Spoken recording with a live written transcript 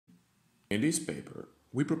In this paper,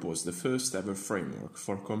 we propose the first ever framework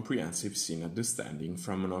for comprehensive scene understanding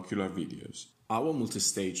from monocular videos. Our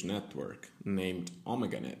multi-stage network, named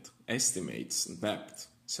OmegaNet, estimates depth,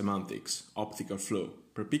 semantics, optical flow,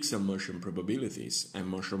 per pixel motion probabilities, and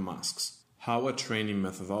motion masks. Our training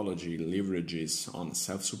methodology leverages on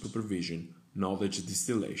self-supervision, knowledge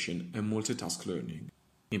distillation, and multitask learning.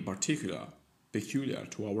 In particular, peculiar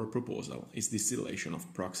to our proposal is distillation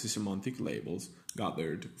of proxy semantic labels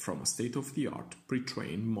gathered from a state-of-the-art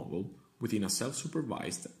pre-trained model within a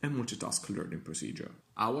self-supervised and multitask learning procedure.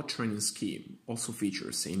 Our training scheme also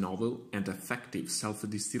features a novel and effective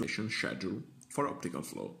self-distillation schedule for optical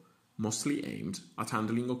flow, mostly aimed at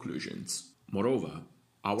handling occlusions. Moreover,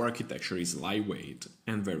 our architecture is lightweight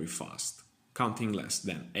and very fast, counting less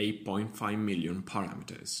than 8.5 million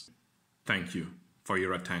parameters. Thank you for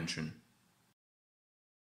your attention.